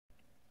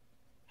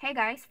Hey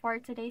guys, for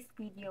today's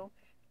video,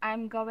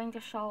 I'm going to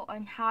show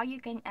on how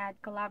you can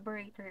add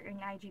collaborator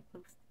in IG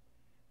post.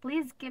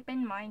 Please keep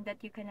in mind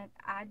that you cannot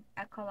add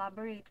a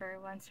collaborator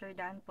once you're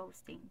done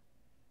posting.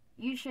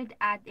 You should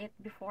add it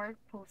before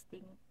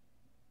posting.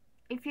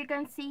 If you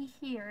can see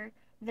here,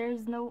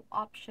 there's no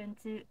option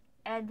to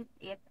edit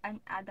it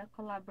and add a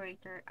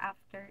collaborator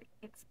after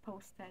it's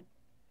posted.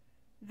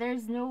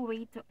 There's no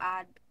way to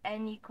add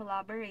any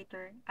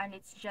collaborator and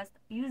it's just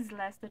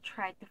useless to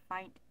try to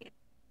find it.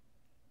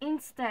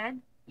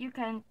 Instead, you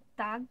can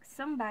tag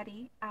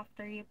somebody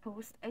after you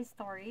post a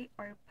story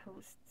or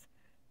posts.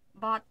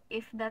 But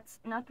if that's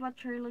not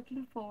what you're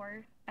looking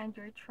for and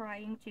you're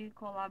trying to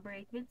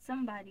collaborate with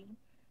somebody,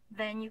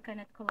 then you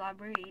cannot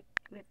collaborate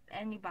with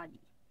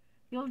anybody.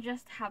 You'll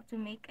just have to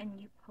make a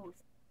new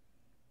post.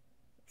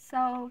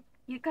 So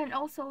you can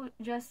also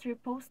just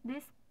repost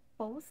this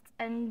post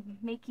and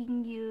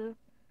making you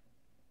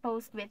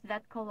post with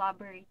that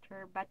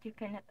collaborator, but you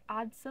cannot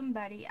add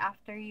somebody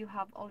after you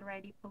have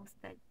already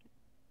posted.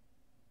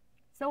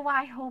 So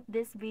I hope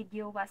this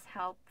video was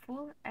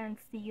helpful and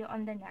see you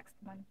on the next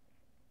one.